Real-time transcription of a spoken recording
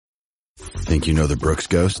Think you know the Brooks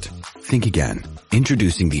Ghost? Think again.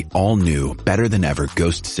 Introducing the all-new, better-than-ever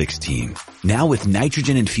Ghost 16. Now with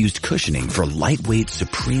nitrogen-infused cushioning for lightweight,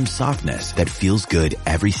 supreme softness that feels good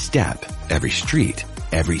every step, every street,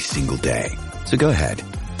 every single day. So go ahead,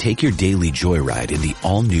 take your daily joyride in the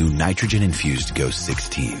all-new nitrogen-infused Ghost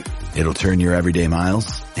 16. It'll turn your everyday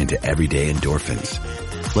miles into everyday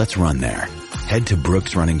endorphins. Let's run there. Head to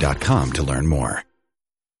brooksrunning.com to learn more.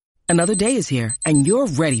 Another day is here, and you're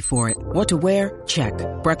ready for it. What to wear? Check.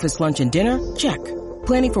 Breakfast, lunch, and dinner? Check.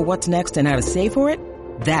 Planning for what's next and how to save for it?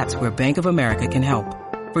 That's where Bank of America can help.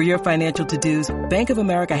 For your financial to-dos, Bank of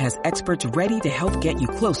America has experts ready to help get you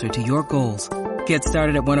closer to your goals. Get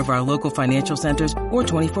started at one of our local financial centers or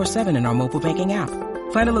 24/7 in our mobile banking app.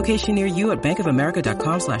 Find a location near you at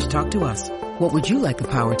bankofamerica.com/talktous. What would you like the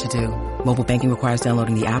power to do? Mobile banking requires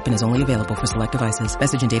downloading the app and is only available for select devices.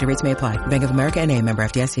 Message and data rates may apply. Bank of America N.A., member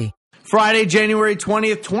FDIC. Friday, January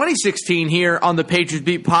 20th, 2016 here on the Patriots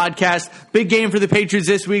Beat podcast. Big game for the Patriots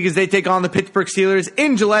this week as they take on the Pittsburgh Steelers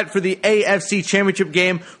in Gillette for the AFC Championship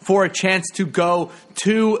game for a chance to go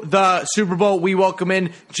to the Super Bowl. We welcome in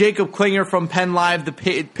Jacob Klinger from Penn Live, the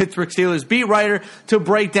Pittsburgh Steelers beat writer, to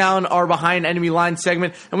break down our Behind Enemy Lines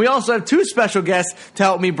segment. And we also have two special guests to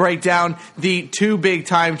help me break down the two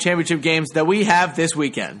big-time championship games that we have this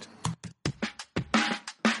weekend.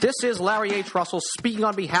 This is Larry H. Russell speaking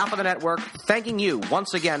on behalf of the network, thanking you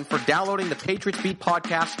once again for downloading the Patriots Beat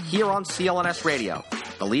podcast here on CLNS Radio,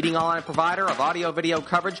 the leading online provider of audio-video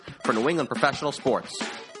coverage for New England professional sports.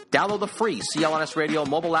 Download the free CLNS Radio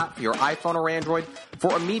mobile app for your iPhone or Android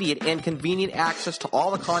for immediate and convenient access to all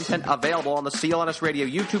the content available on the CLNS Radio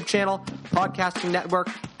YouTube channel, podcasting network,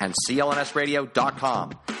 and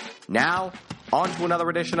clnsradio.com. Now, on to another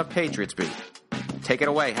edition of Patriots Beat. Take it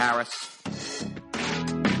away, Harris.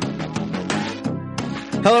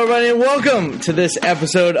 Hello, everybody, and welcome to this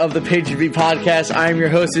episode of the Patriot Beat podcast. I am your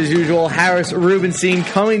host, as usual, Harris Rubenstein,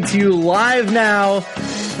 coming to you live now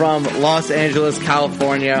from Los Angeles,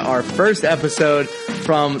 California. Our first episode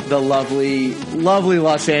from the lovely, lovely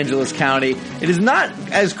Los Angeles County. It is not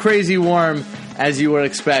as crazy warm as you would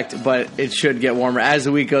expect, but it should get warmer as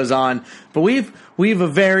the week goes on. But we've a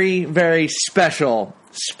very, very special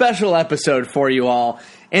episode for you all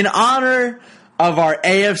in honor of our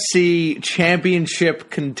AFC Championship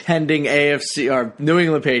contending New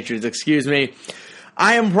England Patriots, excuse me.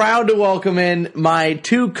 I am proud to welcome in my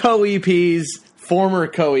two former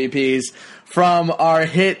co-EPs from our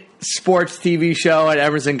hit sports TV show at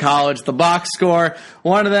Emerson College, The Box Score.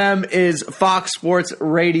 One of them is Fox Sports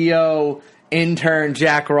Radio intern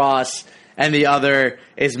Jack Ross, and the other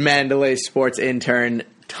is Mandalay Sports intern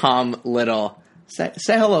Tom Little. Say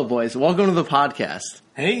hello, boys. Welcome to the podcast.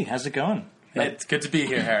 Hey, how's it going? It's good to be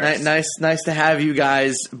here, Harris. Nice to have you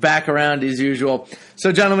guys back around as usual.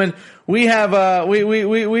 So, gentlemen, we have we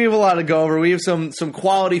have a lot to go over. We have some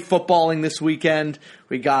quality footballing this weekend.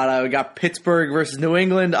 We got Pittsburgh versus New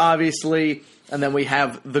England, obviously, and then we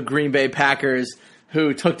have the Green Bay Packers,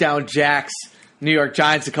 who took down Jack's New York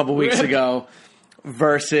Giants a couple weeks ago,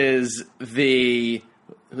 versus the.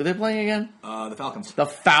 Who are they playing again? The Falcons. The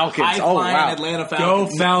Falcons. High-flying wow. Atlanta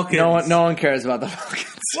Falcons. Go Falcons. No one cares about the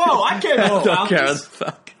Falcons. Whoa, I care about the Falcons. Care about the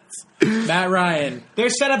Falcons. Matt Ryan. They're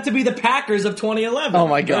set up to be the Packers of 2011. Oh,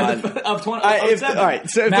 my God. All right,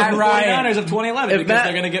 so if Matt the Ryan. 49ers of 2011 because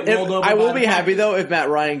they're going to get rolled over. I will be happy, though, if Matt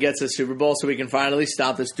Ryan gets a Super Bowl so we can finally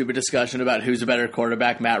stop this stupid discussion about who's a better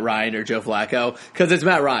quarterback, Matt Ryan or Joe Flacco, because it's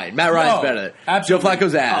Matt Ryan. Matt Ryan's better. Absolutely. Joe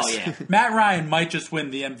Flacco's ass. Oh, yeah. Matt Ryan might just win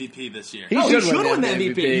the MVP this year. He should win the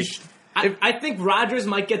MVP. I think Rodgers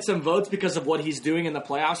might get some votes because of what he's doing in the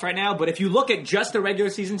playoffs right now, but if you look at just the regular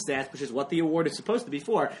season stats, which is what the award is supposed to be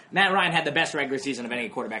for, Matt Ryan had the best regular season of any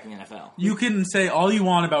quarterback in the NFL. You can say all you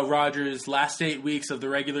want about Rodgers' last 8 weeks of the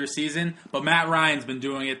regular season, but Matt Ryan's been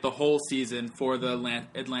doing it the whole season for the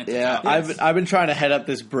Atlanta Falcons. I've been trying to head up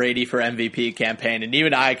this Brady for MVP campaign, and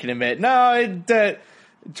even I can admit, no, it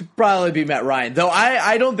should probably be Matt Ryan. Though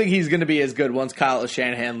I don't think he's going to be as good once Kyle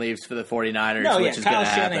Shanahan leaves for the 49ers, which is going to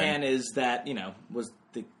happen. Kyle Shanahan is that, was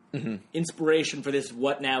the inspiration for this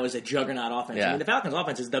what now is a juggernaut offense. Yeah. I mean, the Falcons'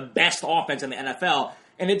 offense is the best offense in the NFL,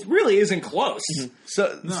 and it really isn't close.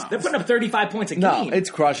 So they're putting up 35 points a game. No,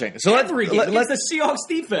 it's crushing. So let's the Seahawks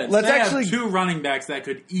defense. They have two running backs that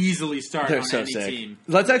could easily start on any team.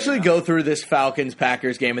 Let's actually go through this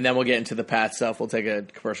Falcons-Packers game, and then we'll get into the Pats stuff. We'll take a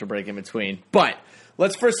commercial break in between. But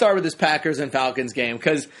let's first start with this Packers and Falcons game,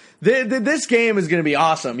 because this game is going to be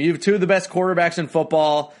awesome. You have two of the best quarterbacks in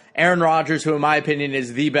football. Aaron Rodgers, who in my opinion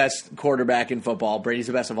is the best quarterback in football. Brady's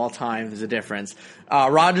the best of all time. There's a difference.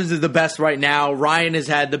 Rodgers is the best right now. Ryan has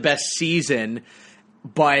had the best season.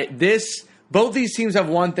 But both these teams have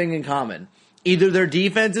one thing in common. Either their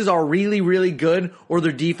defenses are really, really good or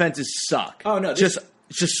their defenses suck. Oh, no. Just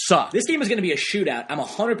suck. This game is going to be a shootout. I'm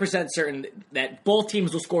 100% certain that both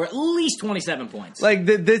teams will score at least 27 points. Like,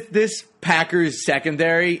 this Packers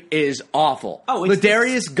secondary is awful. Oh,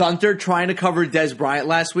 Ladarius Gunter trying to cover Dez Bryant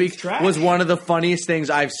last week was one of the funniest things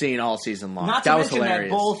I've seen all season long. Not that to was mention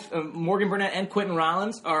hilarious. that both Morgan Burnett and Quentin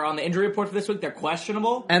Rollins are on the injury report for this week. They're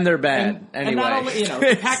questionable. And they're bad, anyway. And not only,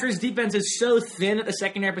 the Packers defense is so thin at the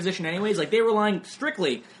secondary position anyways. Like, they're relying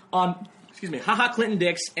strictly on... HaHa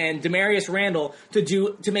Clinton-Dix and Demarius Randall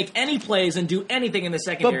to make any plays and do anything in the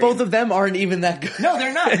secondary. But both of them aren't even that good. No,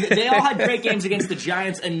 they're not. They all had great games against the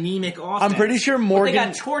Giants' anemic offense. I'm pretty sure Morgan... But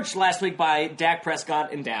they got torched last week by Dak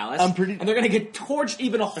Prescott in Dallas. And they're going to get torched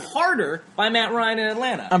even harder by Matt Ryan in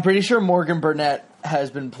Atlanta. I'm pretty sure Morgan Burnett has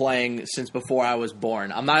been playing since before I was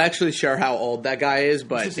born. I'm not actually sure how old that guy is,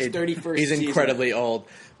 but this is his 31st he's incredibly season. old.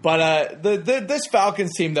 But this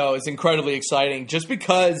Falcons team, though, is incredibly exciting just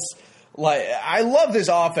because... Like, I love this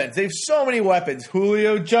offense. They have so many weapons.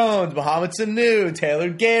 Julio Jones, Mohamed Sanu, Taylor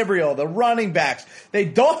Gabriel, the running backs. They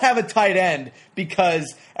don't have a tight end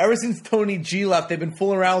because ever since Tony G left, they've been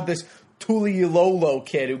fooling around with this Tuliololo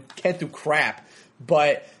kid who can't do crap.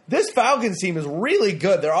 But this Falcons team is really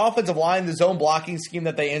good. Their offensive line, the zone blocking scheme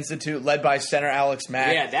that they institute, led by center Alex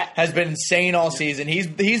Mack, has been insane all season. He's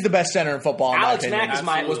the best center in football, in Alex my opinion.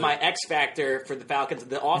 Mack was my X factor for the Falcons.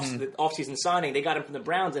 The offseason signing, they got him from the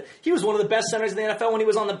Browns. He was one of the best centers in the NFL when he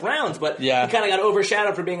was on the Browns, but he kind of got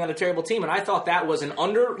overshadowed for being on a terrible team. And I thought that was an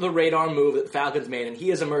under-the-radar move that the Falcons made, and he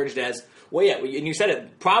has emerged as... Well, yeah, and you said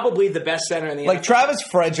it, probably the best center in the NFL. Like, Travis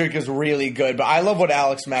Frederick is really good, but I love what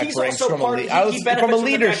Alex Mack brings from a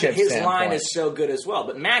leadership standpoint. His line is so good as well,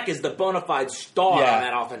 but Mack is the bona fide star on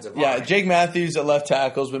that offensive line. Yeah, Jake Matthews at left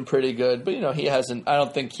tackle has been pretty good, but, he hasn't – I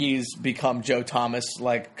don't think he's become Joe Thomas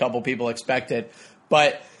like a couple people expected.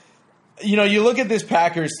 But, you look at this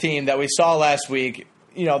Packers team that we saw last week –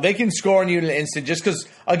 they can score on you in an instant just because,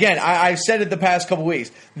 again, I've said it the past couple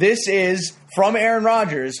weeks. This is, from Aaron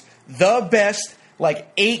Rodgers, the best,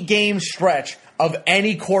 8-game stretch of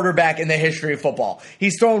any quarterback in the history of football.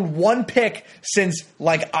 He's thrown one pick since,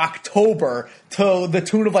 October to the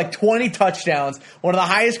tune of, 20 touchdowns, one of the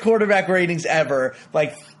highest quarterback ratings ever,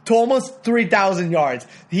 to almost 3,000 yards.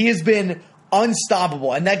 He has been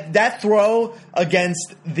unstoppable. And that throw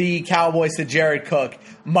against the Cowboys to Jared Cook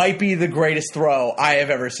might be the greatest throw I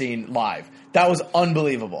have ever seen live. That was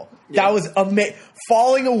unbelievable. Yeah. That was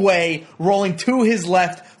falling away, rolling to his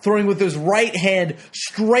left, throwing with his right hand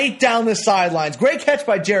straight down the sidelines. Great catch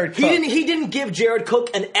by Jared Cook. He didn't give Jared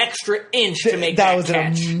Cook an extra inch to make that catch. That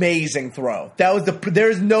was an amazing throw. That was there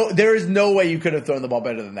is no way you could have thrown the ball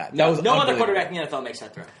better than that. No other quarterback in the NFL makes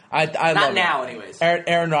that throw. I Not love now, it. anyways.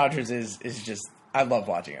 Aaron Rodgers is just. I love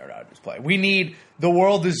watching Aaron Rodgers play. The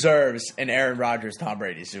world deserves an Aaron Rodgers Tom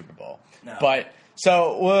Brady Super Bowl. No. But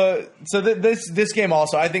this game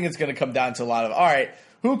also, I think it's going to come down to a lot of, all right,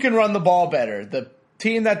 who can run the ball better? The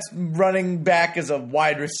team that's running back as a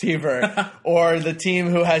wide receiver or the team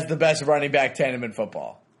who has the best running back tandem in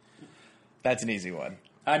football? That's an easy one.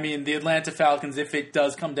 I mean, the Atlanta Falcons, if it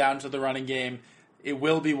does come down to the running game, it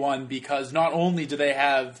will be one because not only do they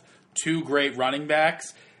have two great running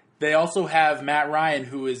backs, they also have Matt Ryan,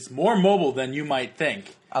 who is more mobile than you might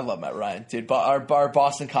think. I love Matt Ryan, dude. But our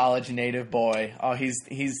Boston College native boy,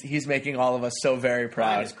 he's making all of us so very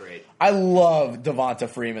proud. Ryan is great. I love Devonta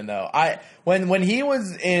Freeman though. When he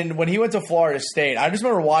went to Florida State, I just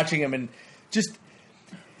remember watching him and just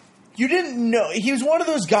you didn't know he was one of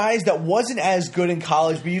those guys that wasn't as good in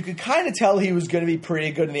college, but you could kind of tell he was going to be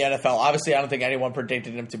pretty good in the NFL. Obviously, I don't think anyone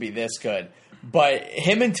predicted him to be this good. But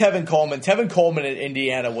him and Tevin Coleman in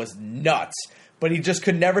Indiana was nuts. But he just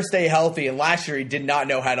could never stay healthy. And last year he did not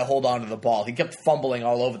know how to hold on to the ball. He kept fumbling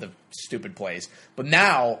all over the stupid plays. But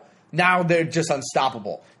now they're just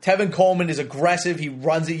unstoppable. Tevin Coleman is aggressive. He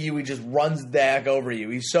runs at you. He just runs the heck over you.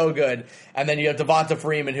 He's so good. And then you have Devonta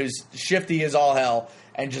Freeman, who's shifty as all hell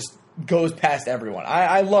and just goes past everyone.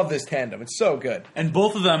 I love this tandem. It's so good. And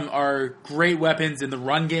both of them are great weapons in the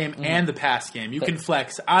run game and the pass game. You can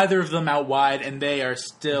flex either of them out wide, and they are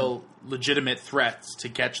still legitimate threats to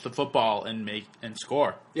catch the football and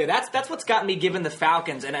score. Yeah, that's what's got me giving the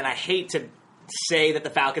Falcons, and I hate to say that the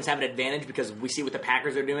Falcons have an advantage because we see what the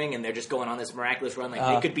Packers are doing and they're just going on this miraculous run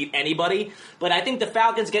they could beat anybody. But I think the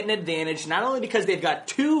Falcons get an advantage not only because they've got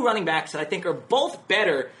two running backs that I think are both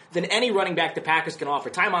better than any running back the Packers can offer.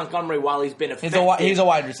 Ty Montgomery, while he's been effective, he's a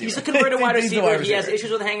wide receiver. He's a converted wide receiver. He has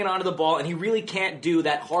issues with hanging onto the ball, and he really can't do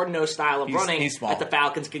that hard-nosed style of running that the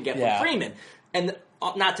Falcons can get from Freeman. And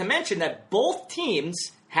not to mention that both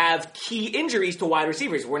teams have key injuries to wide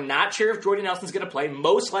receivers. We're not sure if Jordy Nelson's going to play.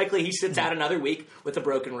 Most likely he sits out another week with a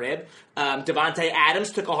broken rib. Devontae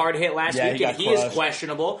Adams took a hard hit last week, and he is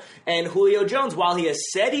questionable. And Julio Jones, while he has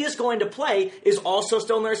said he is going to play, is also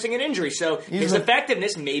still nursing an injury. So his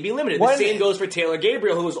effectiveness may be limited. The same goes for Taylor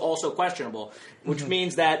Gabriel, who is also questionable, which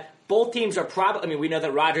means that both teams are probably – I mean, we know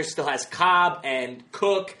that Rodgers still has Cobb and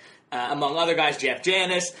Cook, among other guys, Jeff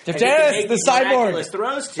Janis. The cyborg.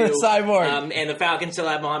 Throws to. The cyborg. And the Falcons still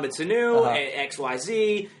have Mohamed Sanu,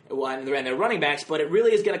 XYZ, and their running backs. But it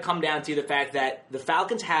really is going to come down to the fact that the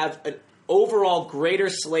Falcons have an overall greater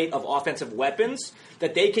slate of offensive weapons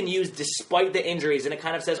that they can use despite the injuries. And it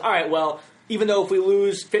kind of says, all right, well, even though if we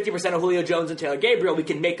lose 50% of Julio Jones and Taylor Gabriel, we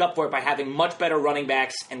can make up for it by having much better running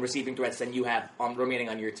backs and receiving threats than you have remaining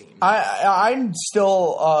on your team. I'm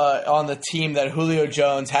still on the team that Julio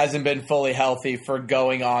Jones hasn't been fully healthy for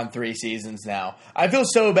going on 3 seasons now. I feel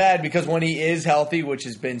so bad because when he is healthy, which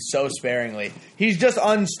has been so sparingly, he's just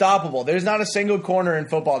unstoppable. There's not a single corner in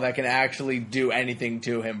football that can actually do anything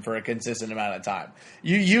to him for a consistent amount of time.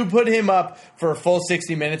 You put him up for a full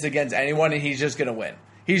 60 minutes against anyone, and he's just going to win.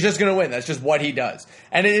 He's just going to win. That's just what he does.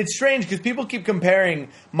 And it's strange because people keep comparing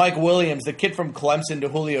Mike Williams, the kid from Clemson, to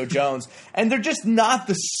Julio Jones, and they're just not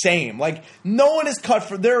the same. Like, no one is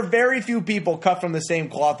there are very few people cut from the same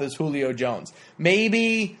cloth as Julio Jones.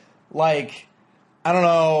 Maybe, like, I don't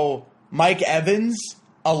know, Mike Evans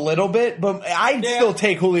a little bit, but I'd still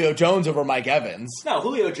take Julio Jones over Mike Evans. No,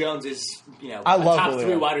 Julio Jones is, I love top Julio.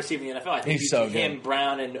 3 wide receiver in the NFL. I think he's so him, good.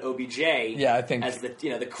 Brown, and OBJ. Yeah, I think as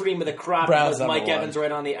the cream of the crop. Brown's with Mike #1. Evans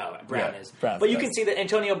right on the Brown is. Brown's but you best. can see that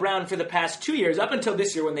Antonio Brown for the past 2 years, up until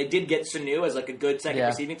this year when they did get Sanu as like a good second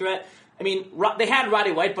receiving threat. I mean, they had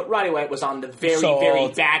Roddy White, but Roddy White was on the very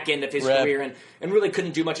back end of his career and really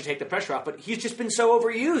couldn't do much to take the pressure off. But he's just been so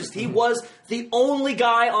overused. He was the only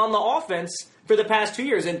guy on the offense for the past 2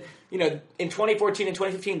 years. And, in 2014 and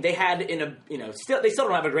 2015, they had they still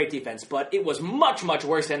don't have a great defense, but it was much, much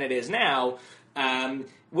worse than it is now,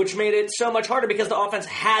 which made it so much harder because the offense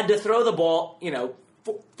had to throw the ball,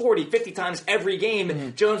 40, 50 times every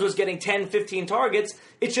game. Jones was getting 10, 15 targets.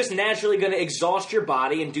 It's just naturally going to exhaust your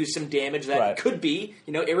body and do some damage that could be,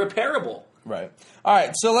 irreparable. Right. All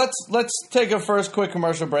right. So let's take a first quick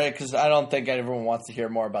commercial break because I don't think everyone wants to hear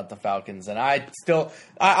more about the Falcons. And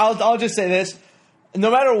I'll just say this: no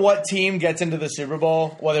matter what team gets into the Super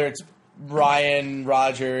Bowl, whether it's Ryan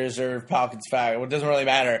Rodgers or Falcons, it doesn't really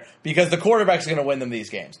matter because the quarterback's going to win them these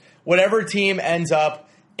games. Whatever team ends up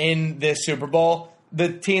in this Super Bowl, the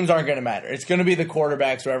teams aren't going to matter. It's going to be the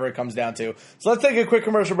quarterbacks, wherever it comes down to. So let's take a quick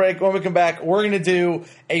commercial break. When we come back, we're going to do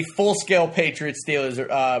a full-scale Patriots-Steelers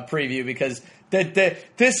preview because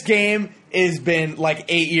this game has been like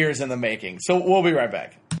 8 years in the making. So we'll be right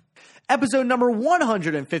back. Episode number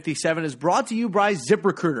 157 is brought to you by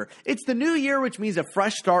ZipRecruiter. It's the new year, which means a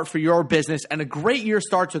fresh start for your business, and a great year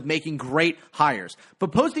starts with making great hires.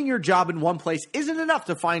 But posting your job in one place isn't enough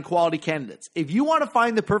to find quality candidates. If you want to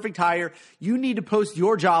find the perfect hire, you need to post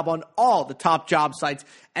your job on all the top job sites,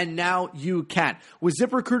 and now you can. With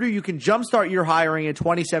ZipRecruiter, you can jumpstart your hiring in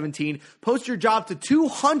 2017. Post your job to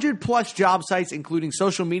 200-plus job sites, including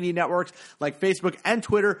social media networks like Facebook and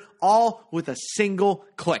Twitter, all with a single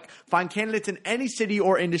click. Find candidates in any city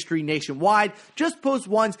or industry nationwide. Just post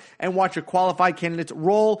once and watch your qualified candidates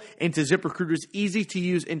roll into ZipRecruiter's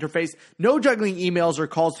easy-to-use interface. No juggling emails or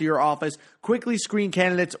calls to your office. Quickly screen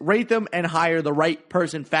candidates, rate them, and hire the right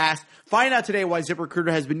person fast. Find out today why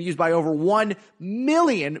ZipRecruiter has been used by over 1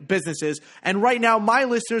 million businesses. And right now, my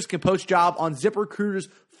listeners can post job on ZipRecruiters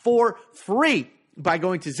for free by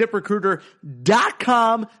going to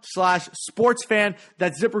ZipRecruiter.com/sportsfan.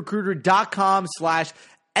 That's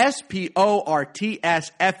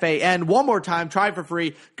ZipRecruiter.com/SPORTSFAN. One more time, try it for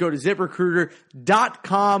free. Go to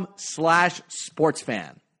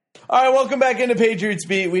ZipRecruiter.com/sportsfan. All right, welcome back into Patriots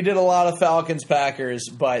Beat. We did a lot of Falcons Packers,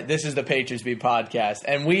 but this is the Patriots Beat podcast.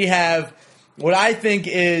 And we have what I think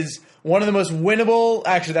is one of the most winnable –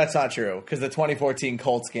 actually, that's not true because the 2014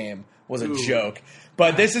 Colts game was a joke.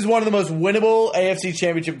 But this is one of the most winnable AFC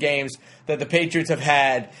Championship games that the Patriots have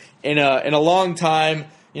had in a long time.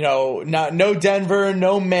 No Denver,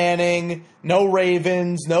 no Manning, no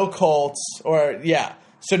Ravens, no Colts,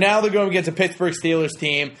 So now they're going against a Pittsburgh Steelers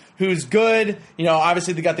team who's good.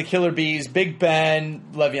 Obviously they got the Killer Bees, Big Ben,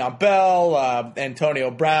 Le'Veon Bell, Antonio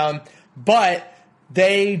Brown, but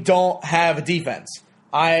they don't have a defense.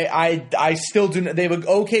 I still do not. They have an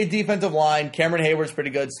okay defensive line. Cameron Hayward's pretty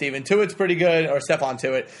good. Stephon Tuitt's pretty good. Or Stephon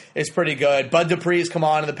Tuitt is pretty good. Bud Dupree's come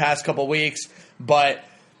on in the past couple weeks. But,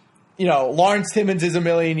 Lawrence Timmons is 1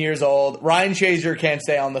 million years old. Ryan Shazier can't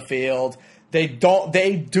stay on the field.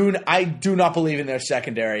 I do not believe in their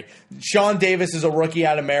secondary. Sean Davis is a rookie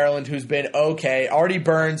out of Maryland who's been okay. Artie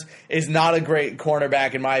Burns is not a great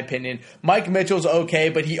cornerback in my opinion. Mike Mitchell's okay,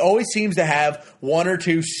 but he always seems to have one or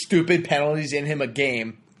two stupid penalties in him a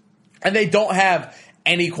game. And they don't have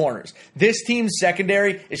any corners. This team's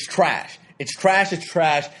secondary is trash. It's trash, it's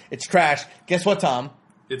trash, it's trash. Guess what, Tom?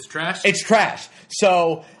 It's trash? It's trash.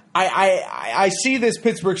 So I see this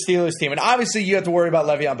Pittsburgh Steelers team, and obviously you have to worry about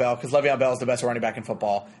Le'Veon Bell because Le'Veon Bell is the best running back in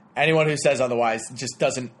football. Anyone who says otherwise just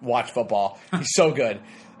doesn't watch football. He's so good.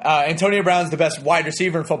 Antonio Brown's the best wide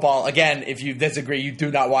receiver in football. Again, if you disagree, you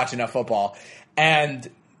do not watch enough football. And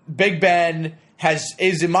Big Ben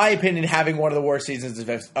is, in my opinion, having one of the worst seasons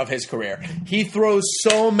of his career. He throws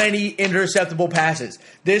so many interceptable passes.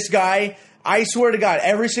 This guy, I swear to God,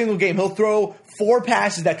 every single game he'll throw 4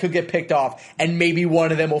 passes that could get picked off, and maybe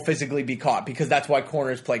one of them will physically be caught because that's why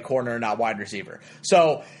corners play corner and not wide receiver.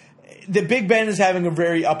 So the Big Ben is having a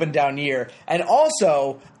very up and down year. And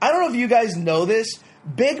also, I don't know if you guys know this,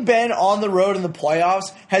 Big Ben on the road in the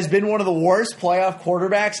playoffs has been one of the worst playoff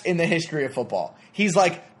quarterbacks in the history of football. He's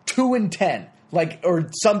like 2-10. Or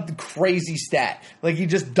some crazy stat. He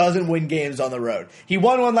just doesn't win games on the road. He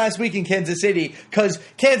won one last week in Kansas City because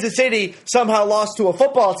Kansas City somehow lost to a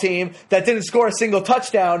football team that didn't score a single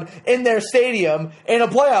touchdown in their stadium in a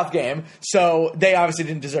playoff game. So they obviously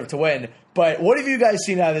didn't deserve to win. But what have you guys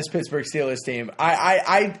seen out of this Pittsburgh Steelers team?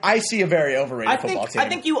 I see a very overrated football team. I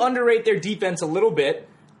think you underrate their defense a little bit.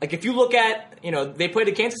 If you look at, they played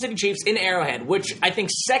the Kansas City Chiefs in Arrowhead, which I think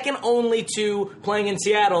second only to playing in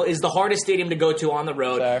Seattle is the hardest stadium to go to on the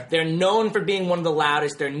road. Fair. They're known for being one of the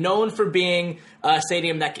loudest. They're known for being a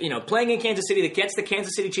stadium that, playing in Kansas City that gets the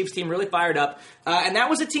Kansas City Chiefs team really fired up. And that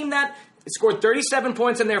was a team that scored 37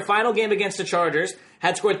 points in their final game against the Chargers,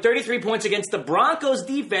 had scored 33 points against the Broncos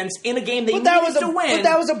defense in a game they needed to win. But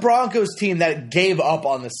that was a Broncos team that gave up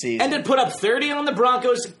on the season. And had put up 30 on the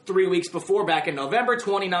Broncos 3 weeks before, back in November,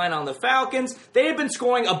 29 on the Falcons. They had been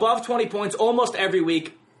scoring above 20 points almost every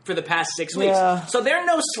week for the past 6 weeks. Yeah. So they're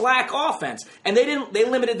no slack offense. And they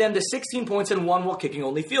limited them to 16 points and won while kicking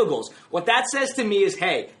only field goals. What that says to me is,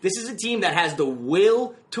 hey, this is a team that has the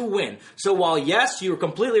will to win. So while, yes, you were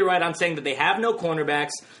completely right on saying that they have no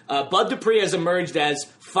cornerbacks, Bud Dupree has emerged as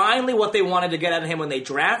finally what they wanted to get out of him when they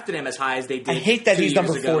drafted him as high as they did. I hate that he's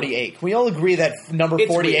number 48. Can we all agree that number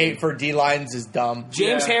 48 for D-lines is dumb?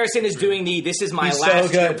 James Harrison is doing this is my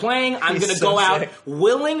last year playing. I'm going to go out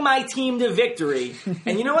willing my team to victory.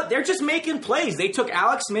 And you know what? They're just making plays. They took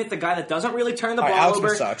Alex Smith, the guy that doesn't really turn the ball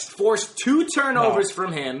over, forced 2 turnovers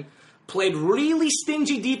from him, played really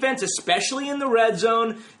stingy defense, especially in the red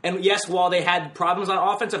zone. And yes, while they had problems on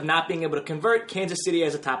offense of not being able to convert, Kansas City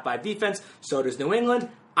has a top 5 defense. So does New England.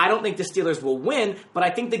 I don't think the Steelers will win, but I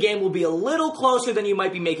think the game will be a little closer than you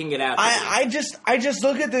might be making it out. I just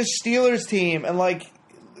look at this Steelers team and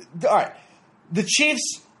all right, the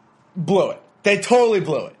Chiefs blew it. They totally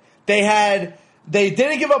blew it. They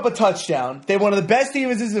didn't give up a touchdown. They were one of the best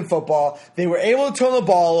defenses in football. They were able to turn the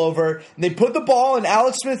ball over. And they put the ball in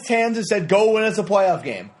Alex Smith's hands and said, go win us a playoff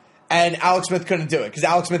game. And Alex Smith couldn't do it because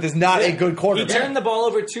Alex Smith is not a good quarterback. He turned the ball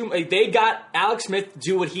over they got Alex Smith to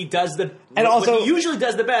do what he does what he usually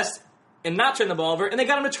does the best and not turn the ball over, and they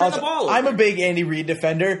got him to turn the ball over. I'm a big Andy Reid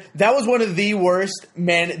defender. That was one of the worst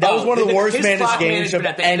managed games of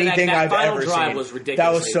anything I've ever seen. Was ridiculous.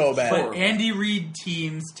 That was so bad. But Andy Reid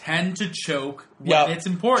teams tend to choke when it's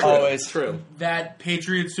important. Always. True. That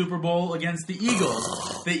Patriots Super Bowl against the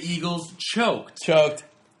Eagles, the Eagles choked.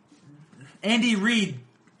 Andy Reid,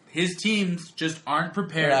 his teams just aren't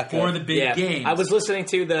prepared for the big games. I was listening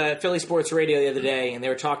to the Philly Sports Radio the other day, and they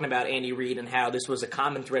were talking about Andy Reid and how this was a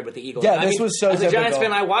common thread with the Eagles. Yeah, this was so As a Giants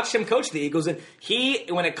fan, I watched him coach the Eagles, and he,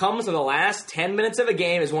 when it comes to the last 10 minutes of a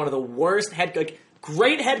game, is one of the worst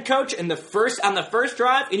great head coach on the first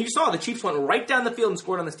drive, and you saw the Chiefs went right down the field and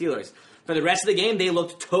scored on the Steelers. For the rest of the game, they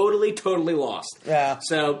looked totally, totally lost. Yeah.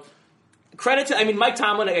 So credit to, Mike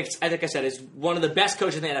Tomlin, like I said, is one of the best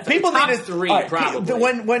coaches in the NFL. People top need to, 3,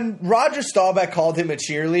 probably. When Roger Staubach called him a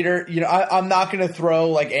cheerleader, I'm not going to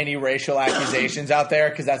throw any racial accusations out there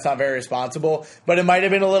because that's not very responsible. But it might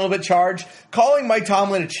have been a little bit charged. Calling Mike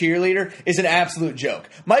Tomlin a cheerleader is an absolute joke.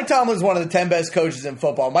 Mike Tomlin is one of the 10 best coaches in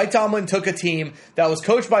football. Mike Tomlin took a team that was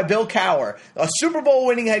coached by Bill Cowher, a Super Bowl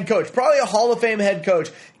winning head coach, probably a Hall of Fame head coach,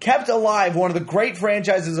 kept alive one of the great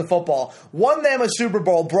franchises of football, won them a Super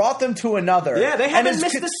Bowl, brought them to another. Yeah, they haven't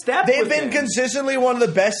missed a step. They've been consistently one of the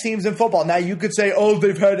best teams in football. Now you could say,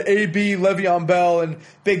 they've had AB, Le'Veon Bell, and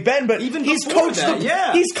Big Ben, but even he's coached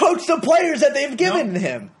the players that they've given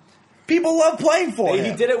him. People love playing for him.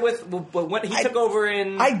 He did it with when he took over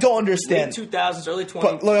in. I don't understand. Late 2000s, early 20s.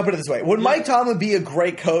 But look, I'll put it this way: would Mike Tomlin be a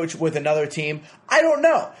great coach with another team? I don't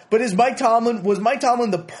know. But was Mike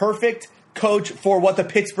Tomlin the perfect coach for what the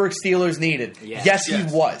Pittsburgh Steelers needed? Yes, he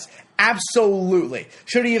was. Absolutely.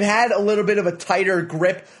 Should he have had a little bit of a tighter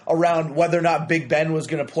grip around whether or not Big Ben was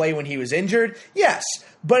going to play when he was injured? Yes.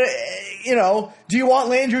 But, do you want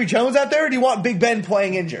Landry Jones out there or do you want Big Ben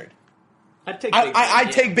playing injured?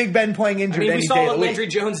 I'd take Big Ben playing injured any day of the week. We saw what Landry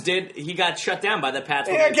Jones did. He got shut down by the Pats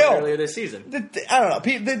earlier this season. I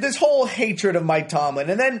don't know. This whole hatred of Mike Tomlin,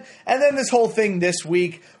 and then this whole thing this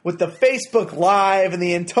week with the Facebook Live and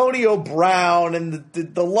the Antonio Brown and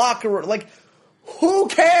the locker room. Like, who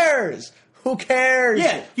cares? Who cares?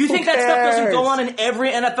 Yeah, you think that stuff doesn't go on in every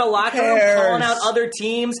NFL locker room, calling out other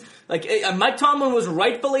teams? Like, Mike Tomlin was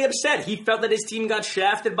rightfully upset. He felt that his team got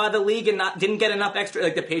shafted by the league and didn't get enough extra.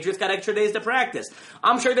 Like, the Patriots got extra days to practice.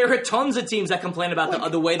 I'm sure there are tons of teams that complain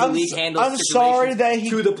about the way the league handles situations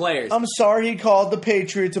to the players. I'm sorry he called the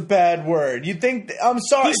Patriots a bad word. I'm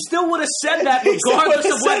sorry. He still would have said that regardless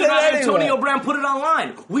of whether or not Antonio Brown put it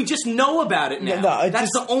online. We just know about it now.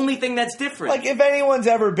 That's the only thing that's different. Like, if anyone's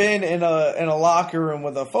ever been in a locker room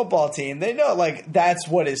with a football team, they know, like, that's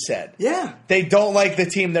what is said. Yeah. They don't like the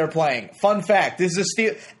team they're playing. Fun fact. This is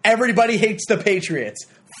everybody hates the Patriots.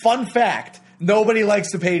 Fun fact. Nobody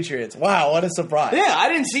likes the Patriots. Wow, what a surprise. Yeah, I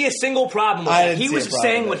didn't see a single problem with that. He was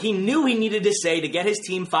saying what he knew he needed to say to get his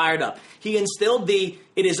team fired up. He instilled it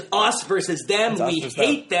is us versus them. We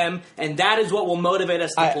hate them, and that is what will motivate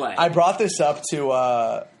us to play. I brought this up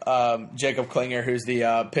to Jacob Klinger, who's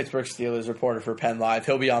the Pittsburgh Steelers reporter for Penn Live.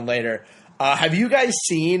 He'll be on later. Have you guys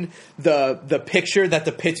seen the picture that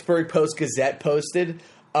the Pittsburgh Post-Gazette posted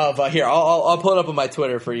of here? I'll pull it up on my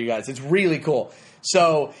Twitter for you guys. It's really cool.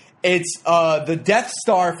 So it's the Death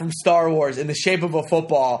Star from Star Wars in the shape of a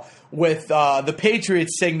football with the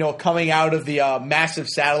Patriots signal coming out of the massive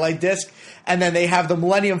satellite disc. And then they have the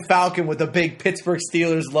Millennium Falcon with a big Pittsburgh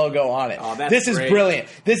Steelers logo on it. Oh, this is brilliant.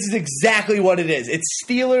 This is exactly what it is. It's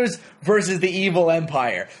Steelers versus the evil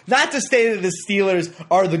empire. Not to say that the Steelers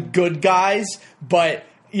are the good guys, but,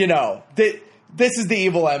 this is the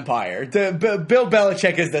evil empire. Bill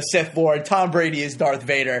Belichick is the Sith Lord. Tom Brady is Darth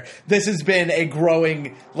Vader. This has been a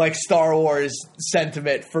growing, Star Wars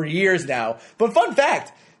sentiment for years now. But fun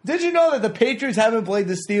fact, did you know that the Patriots haven't played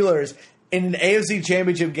the Steelers in an AFC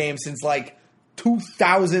Championship game since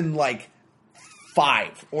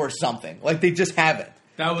 2005 or something? They just haven't.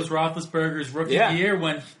 That was Roethlisberger's rookie year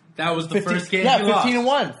when that was the first game he 15-1.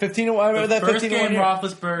 lost. 15-1. The first game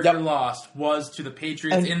Roethlisberger lost was to the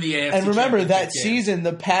Patriots in the AFC. And remember that game. season,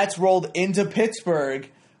 the Pats rolled into Pittsburgh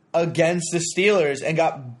against the Steelers and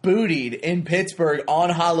got bootied in Pittsburgh on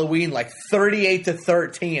Halloween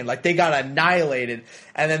 38-13. They got annihilated,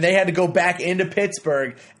 and then they had to go back into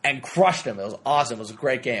Pittsburgh and crush them. It was awesome. It was a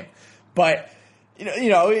great game. But we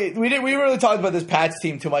really talked about this Pats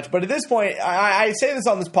team too much, but at this point, I say this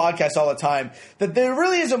on this podcast all the time, that there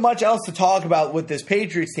really isn't much else to talk about with this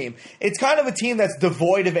Patriots team. It's kind of a team that's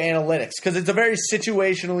devoid of analytics because it's a very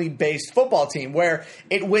situationally based football team where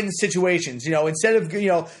it wins situations. Instead of,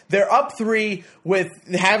 they're up 3 with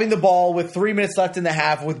having the ball with 3 minutes left in the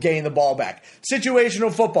half with getting the ball back.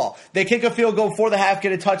 Situational football. They kick a field goal before the half,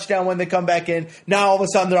 get a touchdown when they come back in. Now all of a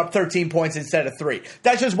sudden they're up 13 points instead of 3.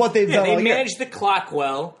 That's just what they've done. They manage the clock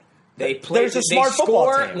well. They smart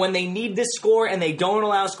score team. when they need to score, and they don't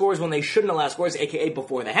allow scores when they shouldn't allow scores, a.k.a.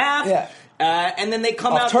 before the half. Yeah. And then they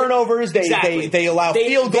come off out turnovers. They allow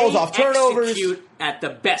field goals off turnovers. Execute at the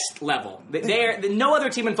best level. No other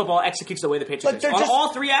team in football executes the way the Patriots do on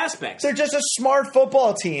all 3 aspects. They're just a smart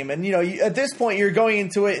football team, and at this point you're going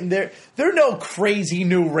into it, and there are no crazy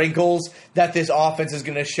new wrinkles that this offense is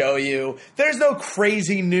going to show you. There's no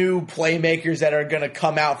crazy new playmakers that are going to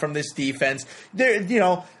come out from this defense.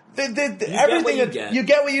 Everything you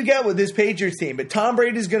get what you get with this Patriots team. But Tom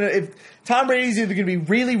Brady's either going to be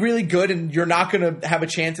really, really good and you're not going to have a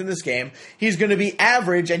chance in this game. He's going to be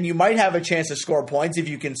average and you might have a chance to score points if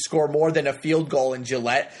you can score more than a field goal in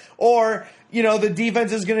Gillette. Or, the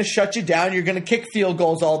defense is going to shut you down. You're going to kick field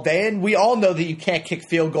goals all day. And we all know that you can't kick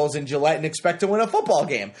field goals in Gillette and expect to win a football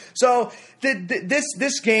game. So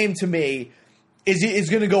this game to me is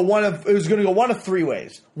going to go one of 3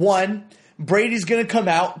 ways. One, Brady's going to come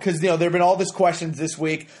out because there have been all these questions this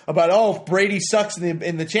week about if Brady sucks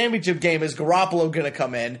in the championship game, is Garoppolo going to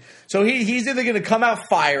come in? So he's either going to come out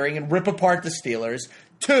firing and rip apart the Steelers.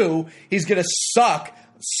 2, he's going to suck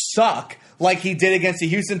like he did against the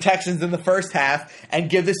Houston Texans in the first half and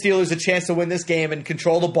give the Steelers a chance to win this game and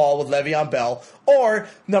control the ball with Le'Veon Bell. Or,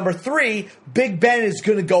 number 3, Big Ben is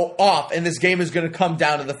going to go off and this game is going to come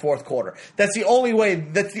down to the fourth quarter. That's the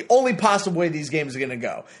only possible way these games are going to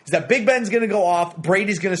go. Is that Big Ben's going to go off,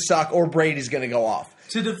 Brady's going to suck, or Brady's going to go off.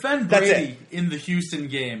 To defend Brady in the Houston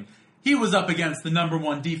game, he was up against the number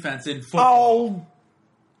 1 defense in football. Oh,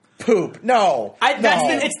 poop. No.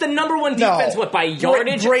 It's the number 1 defense, by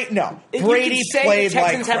yardage? Brady played the Texans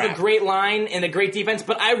like have crap. a great line and a great defense,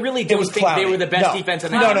 but I really don't think they were the best defense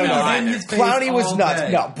in the No. line. Clowney was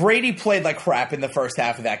nuts. No, Brady played like crap in the first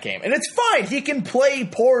half of that game. And it's fine. He can play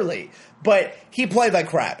poorly. But he played like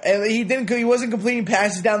crap. And he wasn't completing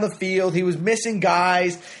passes down the field. He was missing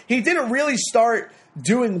guys. He didn't really start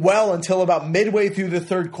doing well until about midway through the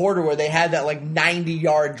third quarter where they had that like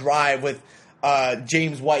 90-yard drive with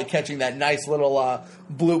James White catching that nice little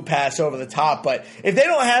bloop pass over the top. But if they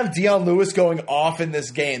don't have Deion Lewis going off in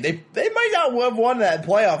this game, they might not have won that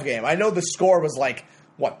playoff game. I know the score was like,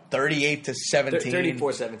 38-17?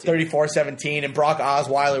 34-17. 34-17, and Brock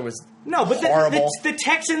Osweiler was horrible. The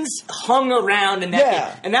Texans hung around in that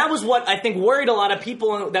game. And that was what I think worried a lot of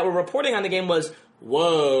people that were reporting on the game was,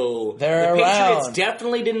 whoa, they're the around. Patriots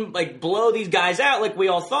definitely didn't blow these guys out like we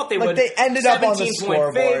all thought they would. They ended up on the 17-point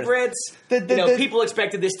scoreboard. Favorites. People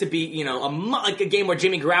expected this to be, a game where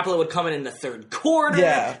Jimmy Garoppolo would come in the third quarter.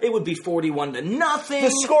 Yeah. It would be 41-0.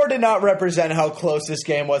 The score did not represent how close this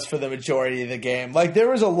game was for the majority of the game. Like there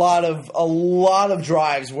was a lot of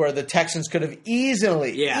drives where the Texans could have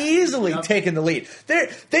easily taken the lead.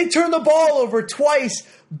 They turned the ball over twice,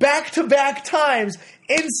 back-to-back times,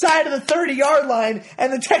 inside of the 30-yard line,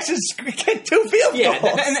 and the Texans kicked 2 field goals.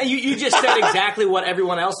 Yeah, and you just said exactly what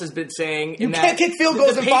everyone else has been saying. You can't kick field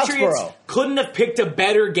goals in Foxborough. Couldn't have picked a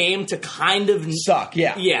better game to kind of suck.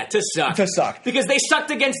 Yeah, to suck because they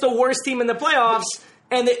sucked against the worst team in the playoffs.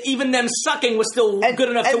 And even them sucking was still good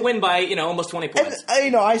enough to win by, almost 20 points.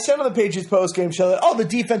 And, I said on the Patriots post-game show that, the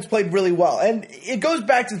defense played really well. And it goes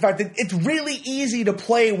back to the fact that it's really easy to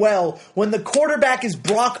play well when the quarterback is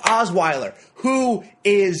Brock Osweiler, who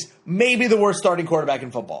is maybe the worst starting quarterback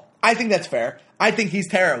in football. I think that's fair. I think he's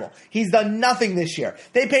terrible. He's done nothing this year.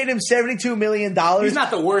 They paid him $72 million. He's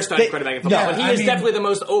not the worst starting quarterback in football, but he is definitely the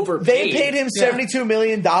most overpaid. They paid him $72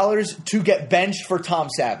 million to get benched for Tom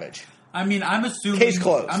Savage. I mean, I'm assuming. Case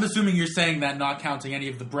closed. I'm assuming you're saying that not counting any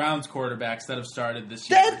of the Browns quarterbacks that have started this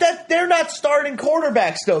year. They're not starting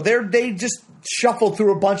quarterbacks though. They just shuffled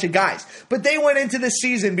through a bunch of guys. But they went into this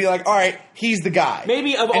season be like, all right, he's the guy.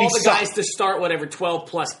 Maybe of all the guys to start 12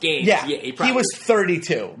 plus games. Yeah, he was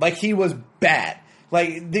 32. Like he was bad.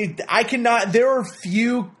 Like there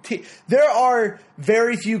are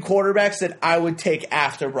very few quarterbacks that I would take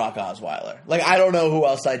after Brock Osweiler. Like I don't know who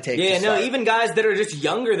else I'd take. Yeah, even guys that are just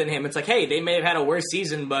younger than him. It's like, hey, they may have had a worse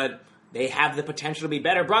season, but they have the potential to be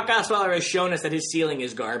better. Brock Osweiler has shown us that his ceiling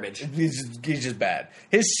is garbage. He's just bad.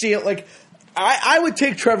 His ceiling, I would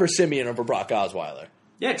take Trevor Siemian over Brock Osweiler.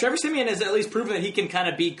 Yeah, Trevor Siemian has at least proven that he can kind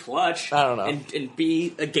of be clutch. I don't know. And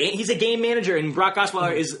be a game. He's a game manager, and Brock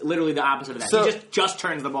Osweiler is literally the opposite of that. So, he just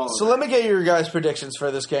turns the ball over. So let me get your guys' predictions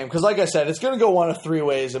for this game, because like I said, it's going to go one of 3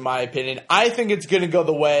 ways in my opinion. I think it's going to go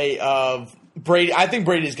the way of Brady. I think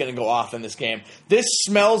Brady's going to go off in this game. This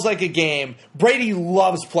smells like a game. Brady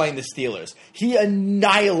loves playing the Steelers. He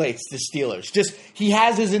annihilates the Steelers. He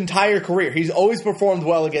has his entire career. He's always performed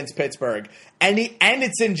well against Pittsburgh, and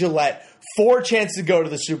it's in Gillette. 4 chances to go to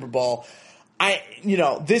the Super Bowl.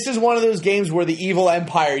 This is one of those games where the evil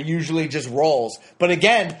empire usually just rolls. But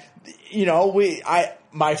again,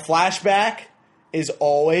 my flashback is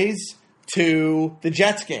always to the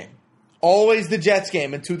Jets game. Always the Jets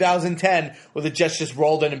game in 2010 where the Jets just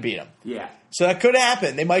rolled in and beat them. Yeah. So that could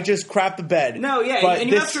happen. They might just crap the bed. No, yeah, and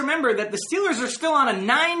you have to remember that the Steelers are still on a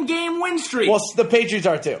 9-game win streak. Well, the Patriots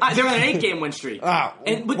are too. They're on an 8-game win streak. But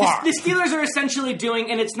the Steelers are essentially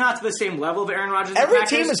doing, and it's not to the same level of Aaron Rodgers. Every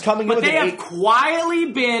team is coming in with they have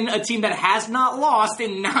quietly been a team that has not lost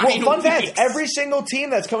in 9 weeks. Fun fact, every single team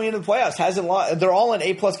that's coming into the playoffs hasn't lost. They're all on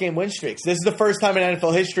 8+ game win streaks. This is the first time in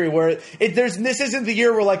NFL history where this isn't the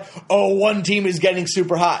year where one team is getting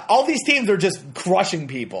super hot. All these teams are just crushing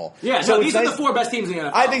people. Yeah, so these are the 4 best teams in the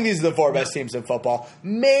NFL. I think these are the 4 best teams in football.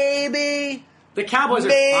 Maybe The Cowboys are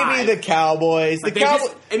maybe 5. the Cowboys. Like, the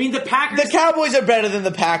Packers. The Cowboys are better than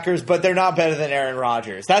the Packers, but they're not better than Aaron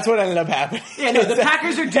Rodgers. That's what ended up happening. Yeah, no, the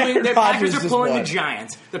Packers are doing. The Packers are pulling won. the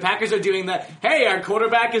Giants. The Packers are doing the. Hey, our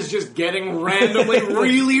quarterback is just getting randomly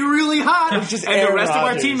really, really hot, and the rest of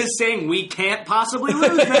our team is saying we can't possibly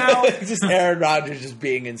lose now. It's just Aaron Rodgers just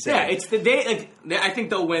being insane. Yeah, it's the day. Like, I think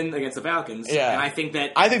they'll win against the Falcons. Yeah, and I think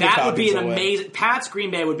that would be an amazing. Pats Green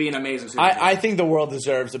Bay would be an amazing Super Bowl. I think the world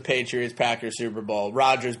deserves a Patriots-Packers Super Bowl.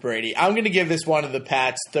 Rodgers Brady. I'm going to give this one to the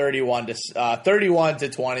Pats 31 to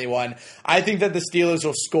 21. I think that the Steelers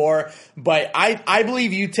will score, but I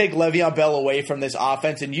believe you take Le'Veon Bell away from this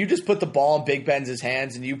offense and you just put the ball in Big Ben's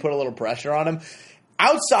hands and you put a little pressure on him.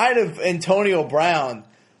 Outside of Antonio Brown,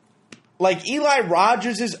 like Eli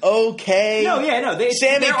Rogers is okay. No.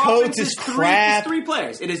 Sammy Coates is crap. It's 3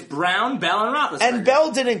 players. It is Brown, Bell, and Roethlisberger. And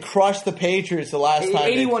Bell didn't crush the Patriots the last time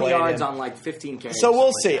 81 they played yards him. on like 15 carries. So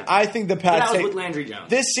we'll see. I think the Pats. That was with Landry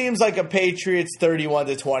Jones. This seems like a Patriots 31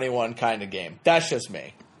 to 21 kind of game. That's just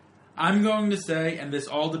me. I'm going to say, and this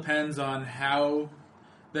all depends on how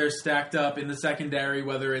they're stacked up in the secondary,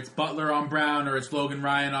 whether it's Butler on Brown or it's Logan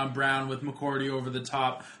Ryan on Brown with McCourty over the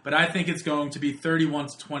top. But I think it's going to be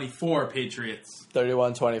 31-24 Patriots.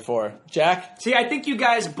 31-24. Jack? See, I think you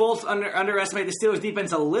guys both underestimate the Steelers'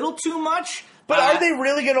 defense a little too much. But are they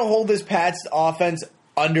really going to hold this Pats offense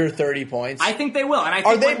under 30 points? I think they will. And I think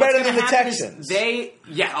are they better than the Texans?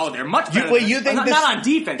 They're much better. You think not on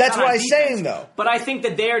defense. That's what I'm saying, though. But I think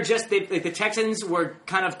that they're just the Texans were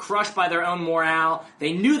kind of crushed by their own morale.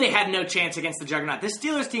 They knew they had no chance against the juggernaut. This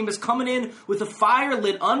Steelers team is coming in with a fire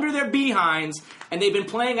lit under their behinds, and they've been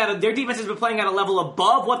playing their defense has been playing at a level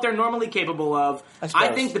above what they're normally capable of. I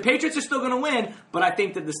think the Patriots are still going to win, but I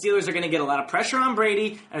think that the Steelers are going to get a lot of pressure on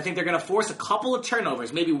Brady, and I think they're going to force a couple of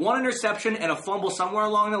turnovers, maybe one interception and a fumble somewhere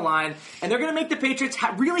along the line, and they're going to make the Patriots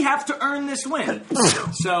really have to earn this win.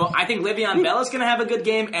 So I think Le'Veon Bell is going to have a good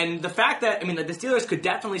game, and the fact that, the Steelers could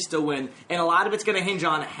definitely still win, and a lot of it's going to hinge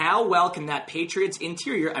on how well can that Patriots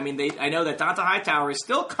interior, I know that Donta Hightower is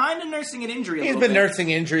still kind of nursing an injury. He's been nursing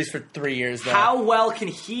injuries for 3 years now. How well can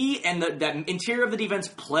he and the interior of the defense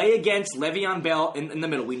play against Le'Veon Bell in the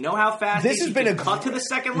middle? We know how fast he can cut to the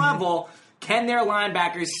second level. Can their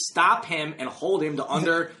linebackers stop him and hold him to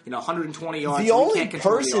under 120 yards? The only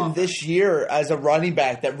person this year as a running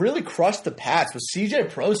back that really crushed the Pats was C.J.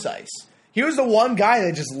 Prosise. He was the one guy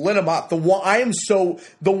that just lit him up. The one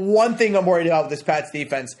thing I'm worried about with this Pats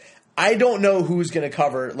defense, I don't know who's going to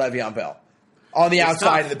cover Le'Veon Bell on the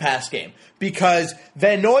outside of the pass game. Because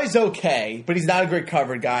Van Noy's okay, but he's not a great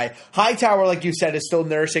covered guy. Hightower, like you said, is still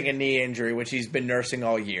nursing a knee injury, which he's been nursing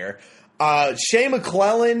all year. Shea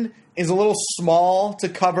McClellan is a little small to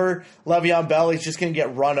cover Le'Veon Bell. He's just going to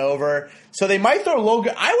get run over. So they might throw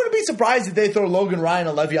Logan. I wouldn't be surprised if they throw Logan Ryan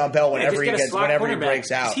and Le'Veon Bell whenever he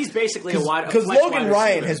breaks out. He's basically because Logan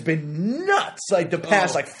Ryan has been nuts the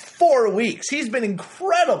past 4 weeks. He's been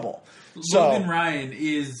incredible. Logan Ryan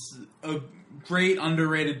is a great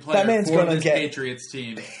underrated player for this Patriots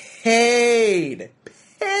team. Paid.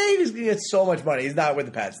 He's going to get so much money. He's not with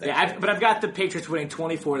the Pats. But I've got the Patriots winning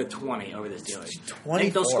 24-20 over the Steelers. I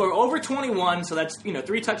think they'll score over 21, so that's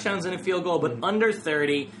 3 touchdowns and a field goal, but under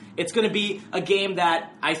 30. It's going to be a game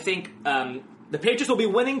that I think the Patriots will be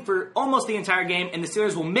winning for almost the entire game, and the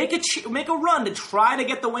Steelers will make a run to try to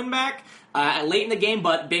get the win back late in the game,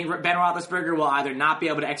 but Ben Roethlisberger will either not be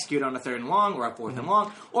able to execute on a 3rd and long or a 4th and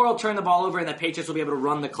long, or he'll turn the ball over, and the Patriots will be able to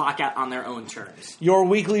run the clock out on their own terms. Your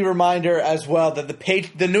weekly reminder as well that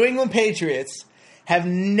the New England Patriots have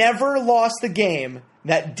never lost the game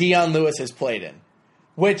that Dion Lewis has played in,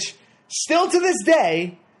 which still to this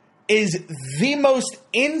day is the most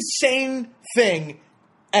insane thing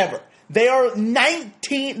ever. They are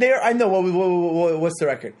 19. I know what's the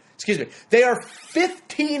record? Excuse me. They are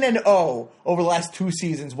 15-0 over the last 2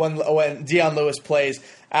 seasons when Dion Lewis plays,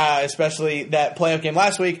 especially that playoff game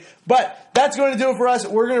last week. But that's going to do it for us.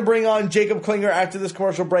 We're going to bring on Jacob Klinger after this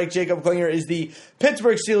commercial break. Jacob Klinger is the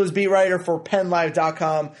Pittsburgh Steelers beat writer for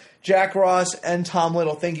PennLive.com. Jack Ross and Tom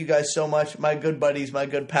Little, thank you guys so much, my good buddies, my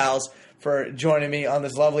good pals, for joining me on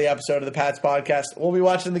this lovely episode of the Pats Podcast. We'll be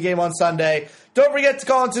watching the game on Sunday. Don't forget to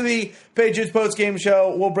call into the Patriots Post Game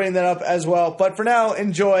Show. We'll bring that up as well. But for now,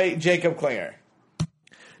 enjoy Jacob Klinger.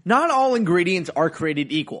 Not all ingredients are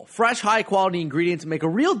created equal. Fresh, high-quality ingredients make a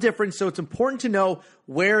real difference, so it's important to know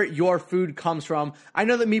where your food comes from. I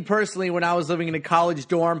know that me personally, when I was living in a college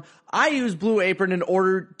dorm, I used Blue Apron in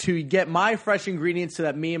order to get my fresh ingredients so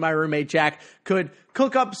that me and my roommate Jack could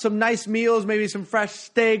cook up some nice meals, maybe some fresh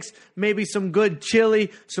steaks, maybe some good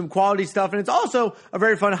chili, some quality stuff. And it's also a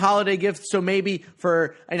very fun holiday gift, so maybe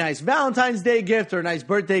for a nice Valentine's Day gift or a nice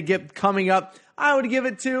birthday gift coming up, I wouldn't give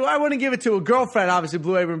it to a girlfriend. Obviously,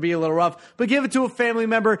 Blue Apron would be a little rough, but give it to a family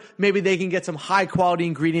member. Maybe they can get some high-quality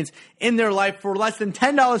ingredients in their life. For less than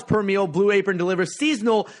 $10 per meal, Blue Apron delivers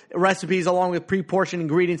seasonal recipes along with pre-portioned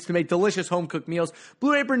ingredients to make delicious home-cooked meals.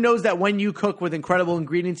 Blue Apron knows that when you cook with incredible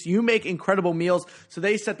ingredients, you make incredible meals, so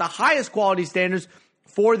they set the highest quality standards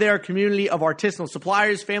for their community of artisanal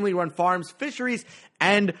suppliers, family-run farms, fisheries,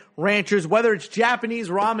 and ranchers. Whether it's Japanese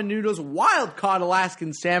ramen noodles, wild-caught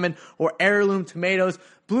Alaskan salmon, or heirloom tomatoes,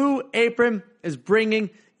 Blue Apron is bringing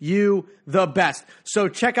you the best. So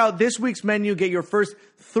check out this week's menu. Get your first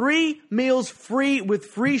 3 meals free with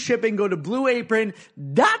free shipping. Go to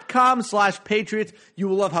blueapron.com/Patriots. You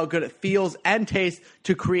will love how good it feels and tastes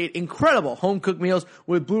to create incredible home-cooked meals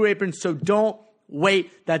with Blue Apron, so don't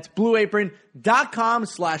wait. That's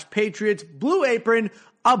blueapron.com/Patriots. Blue Apron,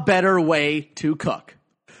 a better way to cook.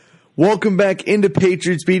 Welcome back into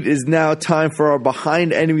Patriots Beat. It is now time for our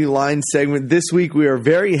Behind Enemy Lines segment. This week, we are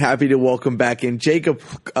very happy to welcome back in Jacob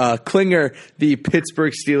Klinger, the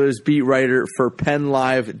Pittsburgh Steelers beat writer for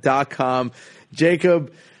PennLive.com.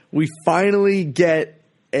 Jacob, we finally get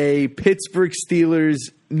a Pittsburgh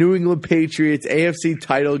Steelers New England Patriots AFC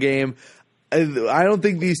title game. I don't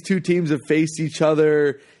think these two teams have faced each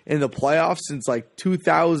other in the playoffs since like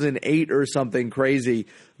 2008 or something crazy.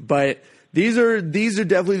 But these are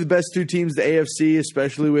definitely the best two teams in the AFC,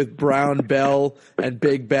 especially with Brown, Bell, and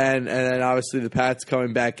Big Ben, and then obviously the Pats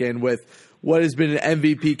coming back in with what has been an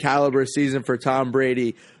MVP caliber season for Tom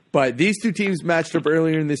Brady. But these two teams matched up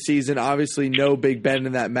earlier in the season. Obviously, no Big Ben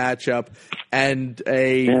in that matchup, and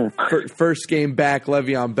a first game back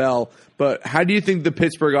Le'Veon Bell. But how do you think the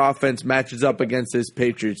Pittsburgh offense matches up against this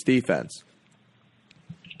Patriots defense?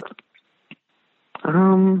 That's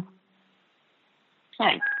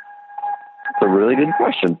a really good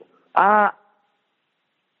question. I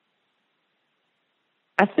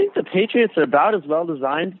think the Patriots are about as well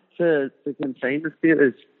designed to contain the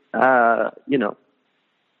Steelers,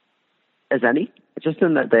 as any. Just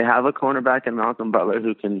in that they have a cornerback in Malcolm Butler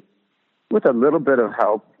who can, with a little bit of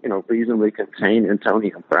help, reasonably contain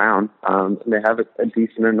Antonio Brown. And they have a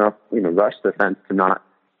decent enough, rush defense to not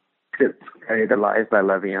get carried alive by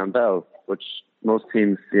Le'Veon Bell, which most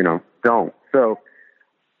teams, don't. So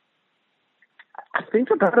I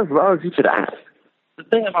think about as well as you could ask. The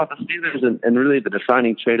thing about the Steelers and really the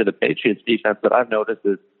defining trait of the Patriots defense that I've noticed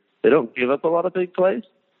is they don't give up a lot of big plays.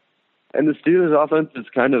 And the Steelers offense is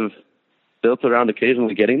kind of built around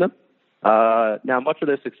occasionally getting them. Now, much of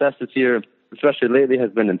their success this year, especially lately, has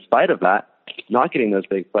been in spite of that, not getting those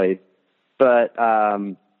big plays. But,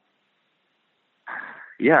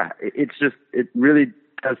 it really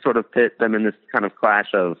does sort of pit them in this kind of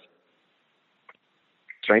clash of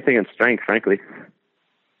strength against strength, frankly.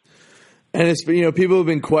 And it's, people have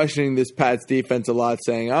been questioning this Pats defense a lot,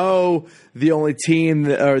 saying, the only team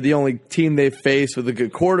they faced with a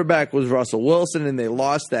good quarterback was Russell Wilson, and they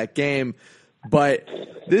lost that game. But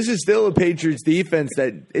this is still a Patriots defense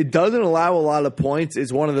that it doesn't allow a lot of points.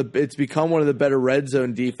 It's become one of the better red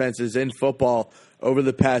zone defenses in football over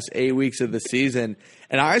the past 8 weeks of the season.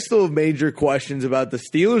 And I still have major questions about the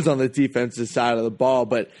Steelers on the defensive side of the ball,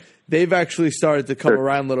 but they've actually started to come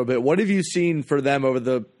around a little bit. What have you seen for them over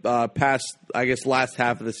the past, last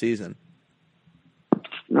half of the season?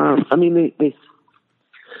 They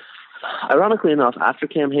ironically enough, after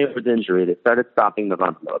Cam Hayward's injury, they started stopping the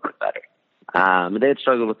run a little bit better. They had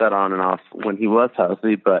struggled with that on and off when he was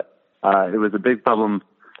healthy, but it was a big problem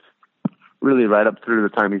really right up through the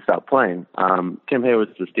time he stopped playing. Cam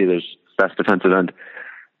Hayward's the Steelers' best defensive end,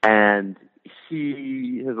 and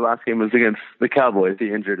his last game was against the Cowboys. He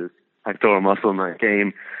injured his pectoral muscle in that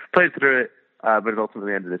game, played through it, but it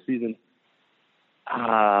ultimately ended the season.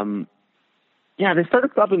 They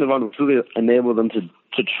started stopping the run, which really enabled them to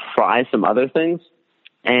try some other things,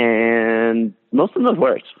 and most of them have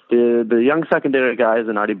worked. The young secondary guys,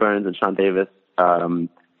 and Artie Burns and Sean Davis,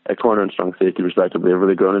 at corner and strong safety respectively, have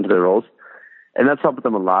really grown into their roles, and that's helped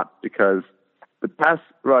them a lot because the pass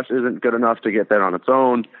rush isn't good enough to get there on its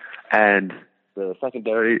own, and the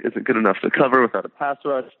secondary isn't good enough to cover without a pass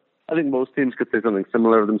rush. I think most teams could say something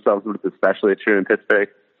similar of themselves, but especially true in Pittsburgh.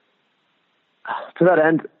 To that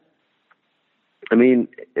end,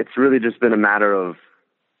 it's really just been a matter of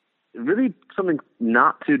really something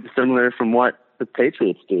not too dissimilar from what the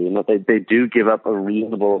Patriots do. You know, they do give up a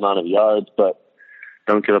reasonable amount of yards, but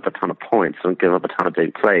don't give up a ton of points, don't give up a ton of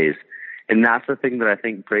big plays. And that's the thing that I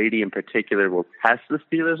think Brady in particular will test the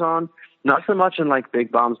Steelers on. Not so much in like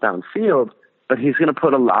big bombs downfield, but he's going to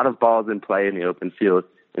put a lot of balls in play in the open field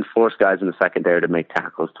and force guys in the secondary to make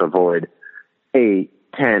tackles to avoid 8,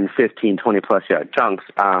 10, 15, 20-plus yard chunks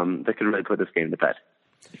that could really put this game to bed.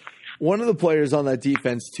 One of the players on that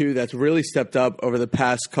defense, too, that's really stepped up over the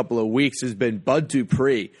past couple of weeks has been Bud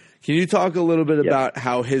Dupree. Can you talk a little bit about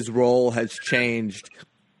how his role has changed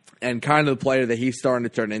and kind of the player that he's starting to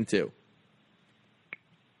turn into?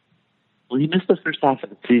 Well, he missed the first half of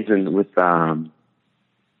the season with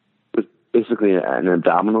basically an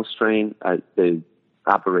abdominal strain. They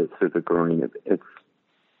operate through the groin. It's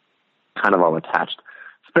kind of all attached.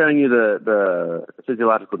 Sparing you the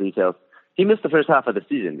physiological details, he missed the first half of the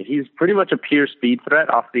season. He's pretty much a pure speed threat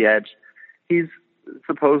off the edge. He's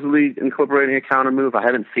supposedly incorporating a counter move. I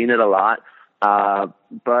haven't seen it a lot,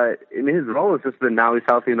 but I mean, his role has just been now he's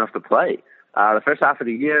healthy enough to play. The first half of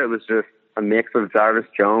the year, it was just a mix of Jarvis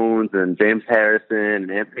Jones and James Harrison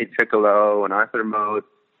and Anthony Triccolo and Arthur Mote.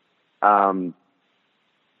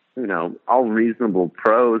 You know, all reasonable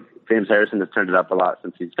pros. James Harrison has turned it up a lot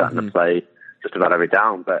since he's gotten to play just about every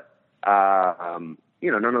down. But,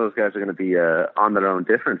 you know, none of those guys are going to be on their own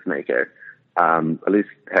difference maker. At least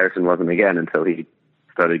Harrison wasn't again until he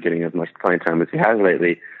started getting as much playing time as he has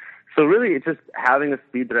lately. So really, it's just having a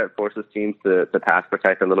speed threat forces teams to pass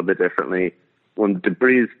protect a little bit differently. When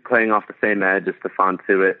Dupree's playing off the same edge as Stephon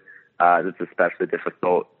Tuitt, it's especially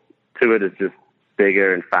difficult. Tuitt is just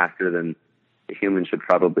bigger and faster than a human should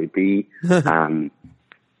probably be. For a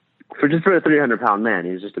 300-pound man,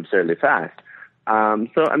 he's just absurdly fast.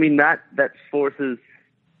 So, I mean, that forces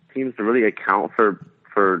teams to really account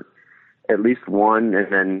for at least one,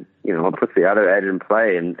 and then, you know, puts the other edge in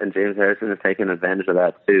play, and James Harrison has taken advantage of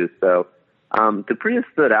that too. So Dupree has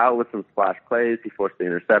stood out with some splash plays. He forced the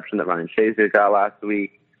interception that Ryan Shazier got last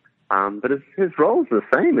week. But his role is the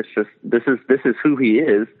same. It's just this is who he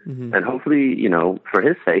is, and hopefully, you know, for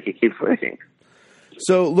his sake, it keeps working.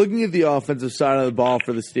 So, looking at the offensive side of the ball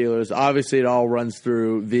for the Steelers, obviously it all runs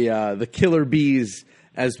through the killer bees,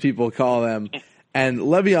 as people call them, and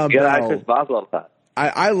Le'Veon Bell. Chris Boswell thought.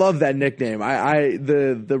 I love that nickname.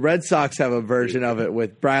 The Red Sox have a version of it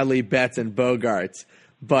with Bradley, Betts, and Bogarts,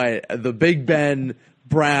 but the Big Ben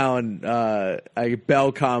Brown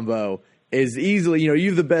Bell combo is easily, you know, you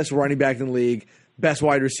have the best running back in the league, best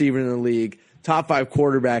wide receiver in the league, top 5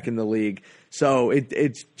 quarterback in the league. So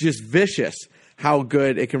it's just vicious how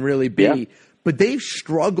good it can really be. Yeah. But they've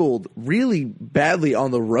struggled really badly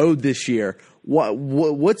on the road this year.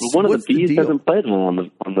 What's one of the bees hasn't played well on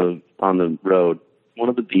the road. One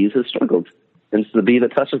of the bees has struggled. And it's the bee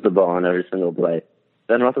that touches the ball on every single play.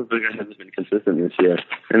 Ben Roethlisberger hasn't been consistent this year.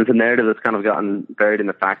 And it's a narrative that's kind of gotten buried in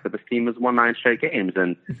the fact that this team has won 9 straight games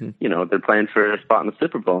and, you know, they're playing for a spot in the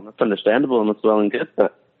Super Bowl. And that's understandable and that's well and good.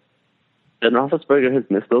 But Ben Roethlisberger has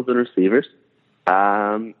missed those receivers.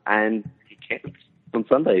 And he can't on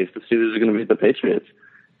Sunday if the Steelers are going to beat the Patriots.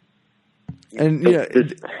 And, yeah,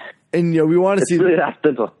 and, you know, we want to see. It's really that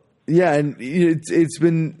simple. Yeah, and it's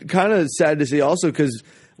been kind of sad to see also because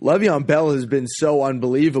Le'Veon Bell has been so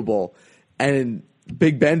unbelievable. And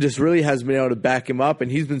Big Ben just really hasn't been able to back him up, and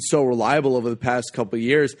he's been so reliable over the past couple of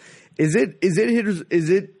years. Is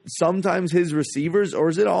it sometimes his receivers, or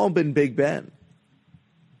has it all been Big Ben?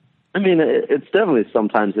 I mean, it's definitely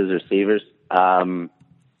sometimes his receivers.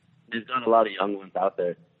 There's not a lot of young ones out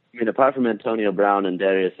there. I mean, apart from Antonio Brown and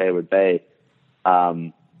Darius Hayward-Bay,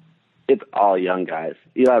 it's all young guys.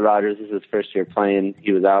 Eli Rogers is his first year playing.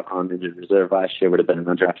 He was out on injured reserve last year, would have been an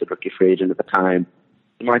undrafted rookie free agent at the time.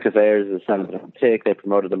 Marcus Ayers is a 7th-round pick. They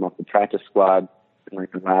promoted him off the practice squad in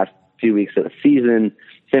like the last few weeks of the season.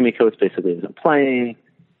 Sammy Coates basically isn't playing.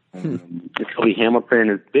 Kobe Hamilton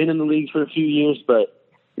has been in the league for a few years, but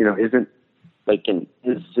you know isn't like in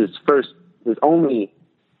his only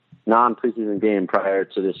non-preseason game prior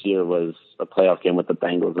to this year was a playoff game with the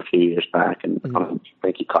Bengals a few years back, and I don't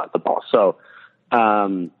think he caught the ball. So,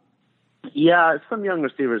 yeah, some young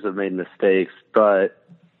receivers have made mistakes, but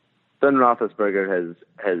Ben Roethlisberger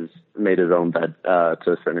has made his own bed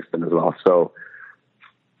to a certain extent as well. So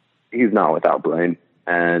he's not without blame.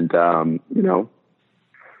 And, you know,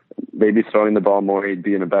 maybe throwing the ball more, he'd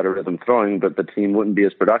be in a better rhythm throwing, but the team wouldn't be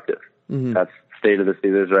as productive. That's the state of the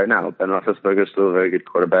Steelers right now. Ben Roethlisberger is still a very good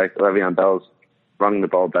quarterback. Le'Veon Bell's running the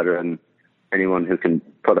ball better than anyone who can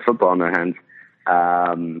put a football in their hands.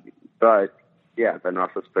 But, yeah, Ben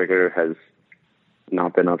Roethlisberger has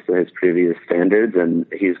not been up to his previous standards, and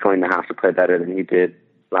he's going to have to play better than he did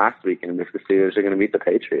last weekend if the Steelers are going to beat the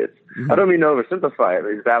Patriots. I don't mean to oversimplify it.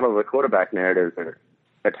 These battle of the quarterback narratives are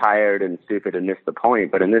tired and stupid and miss the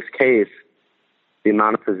point. But in this case, the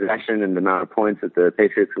amount of possession and the amount of points that the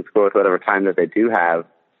Patriots can score with whatever time that they do have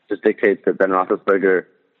just dictates that Ben Roethlisberger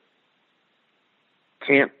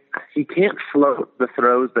can't float the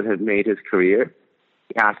throws that have made his career.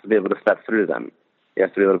 He has to be able to step through them. He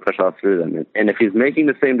has to be able to push off through them. And if he's making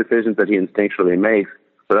the same decisions that he instinctually makes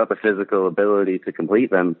without the physical ability to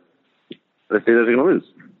complete them, the Steelers are going to lose.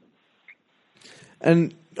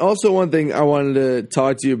 And also one thing I wanted to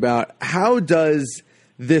talk to you about, how does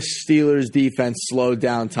this Steelers defense slow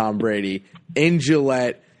down Tom Brady in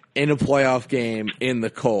Gillette in a playoff game in the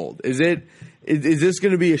cold? Is this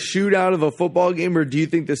going to be a shootout of a football game, or do you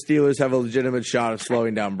think the Steelers have a legitimate shot of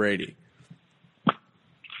slowing down Brady?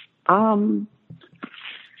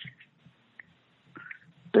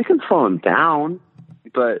 They can slow him down,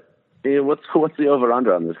 but what's the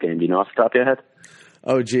over-under on this game? Do you know off the top of your head?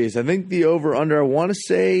 Oh, geez. I think the over-under, I want to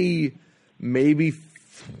say maybe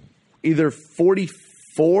either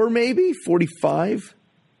 44, maybe 45.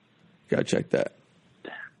 Got to check that.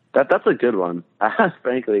 That's a good one.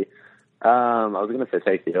 Frankly, I was going to say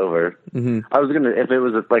take the over. Mm-hmm. I was going to, if it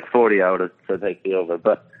was like 40, I would have said take the over.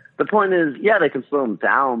 But the point is, yeah, they can slow him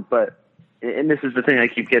down, but, and this is the thing I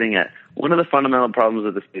keep getting at, one of the fundamental problems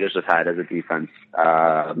that the Steelers have had as a defense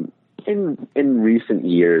in recent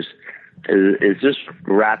years is just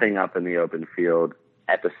wrapping up in the open field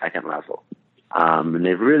at the second level. And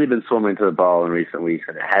they've really been swimming to the ball in recent weeks,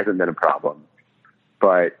 and it hasn't been a problem.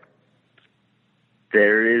 But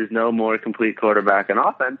there is no more complete quarterback in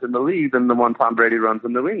offense in the league than the one Tom Brady runs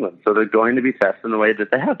in New England. So they're going to be tested in the way that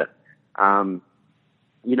they haven't.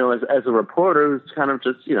 As a reporter who's kind of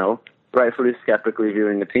just, rightfully skeptically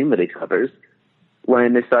viewing the team that he covers,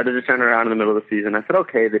 when they started to turn around in the middle of the season, I said,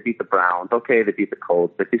 okay, they beat the Browns. Okay, they beat the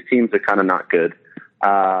Colts. But these teams are kind of not good.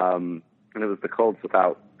 And it was the Colts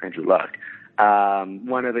without Andrew Luck.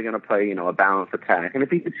 When are they going to play, a balanced attack? And they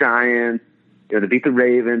beat the Giants. They beat the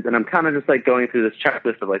Ravens. And I'm kind of just like going through this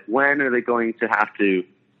checklist of like, when are they going to have to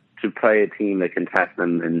play a team that can test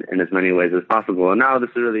them in as many ways as possible? And now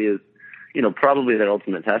this really is, probably their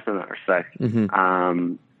ultimate test in that respect.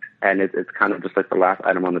 Mm-hmm. And it's kind of just like the last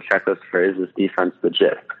item on the checklist for, is this defense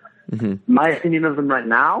legit? Mm-hmm. My opinion of them right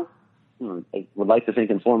now, I would like to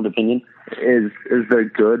think informed opinion, is they're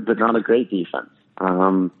good, but not a great defense.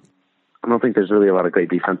 I don't think there's really a lot of great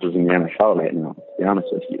defenses in the NFL right now, to be honest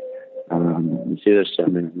with you. You see this,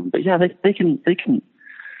 but yeah, they can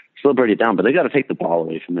slow Brady down, but they got to take the ball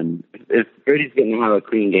away from him. If Brady's getting to have a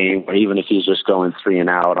clean game, or even if he's just going 3 and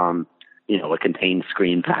out on, a contained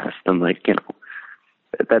screen pass, then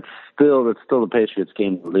that's still the Patriots'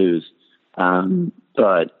 game to lose.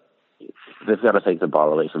 But they've got to take the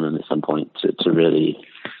ball away from him at some point to really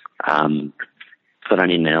put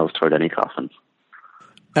any nails toward any coffin.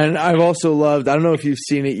 And I've also loved, I don't know if you've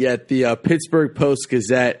seen it yet, the Pittsburgh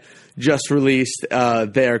Post-Gazette just released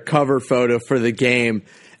their cover photo for the game,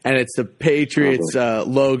 and it's the Patriots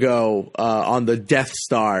logo on the Death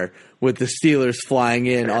Star with the Steelers flying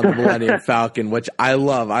in on the Millennium Falcon, which I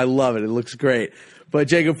love. I love it. It looks great. But,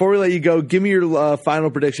 Jacob, before we let you go, give me your final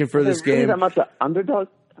prediction for this game. Is that much an underdog?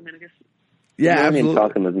 I mean, I guess. Yeah, absolutely. The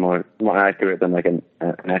Falcon is more accurate than like an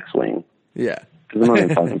X-Wing. Yeah. Because the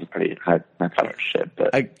Millennium Falcon is a pretty high-powered ship.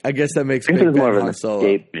 But I guess that makes Big Ben more of an Han Solo.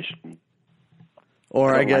 escape mission.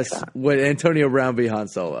 Or I guess, would Antonio Brown be Han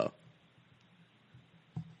Solo?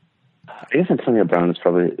 I guess Antonio Brown is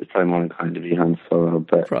probably more inclined to be Han Solo,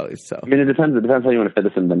 but probably so. I mean, it depends how you want to fit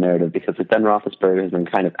this into the narrative, because like Ben Roethlisberger has been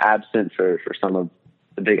kind of absent for some of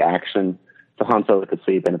the big action. So Han Solo could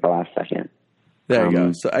sweep in at the last second. There you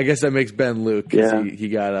go. So I guess that makes Ben Luke, because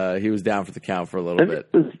yeah. he was down for the count for a little bit.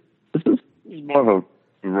 This is more of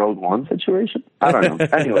a Rogue One situation. I don't know.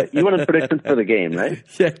 Anyway, you want a prediction for the game, right?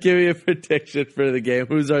 Yeah, give me a prediction for the game.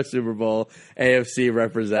 Who's our Super Bowl AFC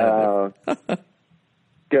representative?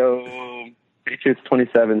 Go Patriots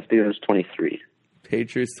 27, Steelers 23.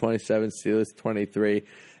 Patriots 27, Steelers 23.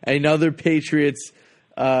 Another Patriots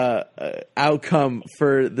outcome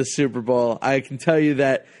for the Super Bowl. I can tell you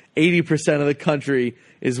that 80% of the country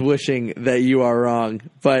is wishing that you are wrong,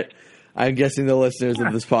 but I'm guessing the listeners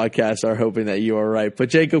of this podcast are hoping that you are right. But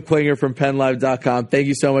Jacob Klinger from PennLive.com, thank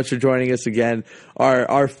you so much for joining us again.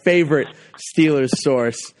 Our favorite Steelers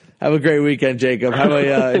source. Have a great weekend, Jacob.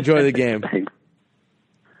 Enjoy the game.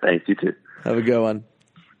 Thanks, you too. Have a good one.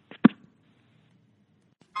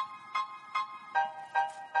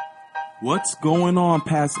 What's going on,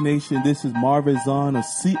 Pats Nation? This is Marvin Zahn of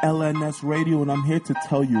CLNS Radio, and I'm here to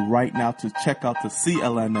tell you right now to check out the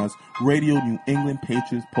CLNS Radio New England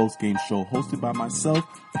Patriots postgame show hosted by myself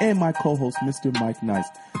and my co-host, Mr. Mike Nice,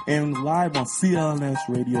 and live on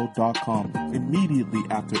CLNSradio.com immediately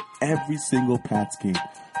after every single Pats game.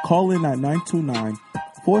 Call in at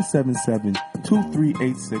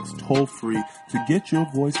 929-477-2386 toll free to get your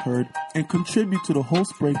voice heard and contribute to the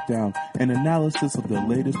host breakdown and analysis of the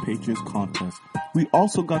latest Patriots contest. We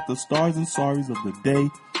also got the stars and sorries of the day,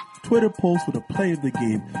 Twitter posts for the play of the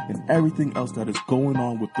game, and everything else that is going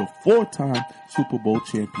on with the 4-time Super Bowl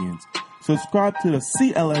champions. Subscribe to the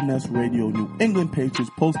CLNS Radio New England Patriots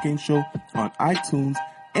postgame show on iTunes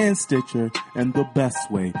and Stitcher, and the best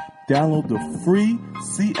way, download the free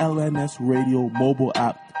CLNS Radio mobile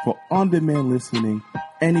app for on-demand listening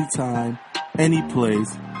anytime, any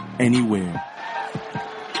place, anywhere.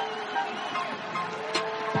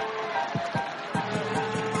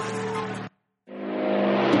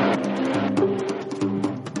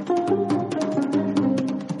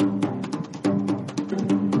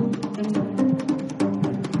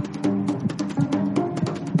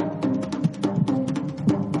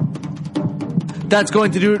 That's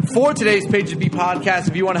going to do it for today's Patriots Beat podcast.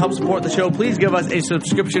 If you want to help support the show, please give us a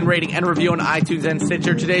subscription rating and review on iTunes and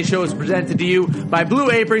Stitcher. Today's show is presented to you by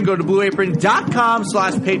Blue Apron. Go to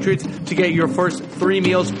blueapron.com/Patriots to get your first 3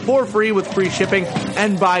 meals for free with free shipping.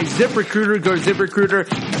 And by ZipRecruiter. Go to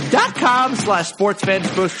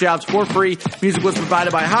ZipRecruiter.com/SportsFans. Post jobs for free. Music was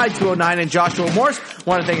provided by High 209 and Joshua Morse.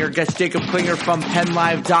 Want to thank our guest Jacob Klinger from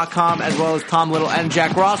PennLive.com, as well as Tom Little and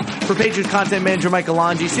Jack Ross. For Patriots content manager Mike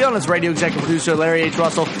Alonji, CLNS Radio executive producer Larry H.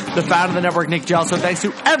 Russell, the founder of the network Nick Gelso. Thanks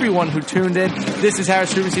to everyone who tuned in. This is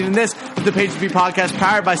Harris Rubenstein, and this is the Patriots Beat podcast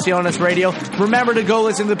powered by CLNS Radio. Remember to go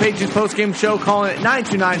listen to the Patriots postgame show. Call in at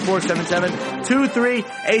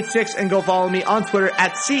 929-477-2386 and go follow me on Twitter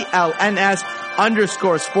at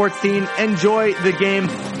CLNS_sports team. Enjoy the game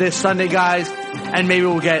this Sunday, guys, and maybe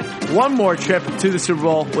we'll get one more trip to the Super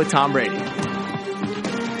Bowl with Tom Brady.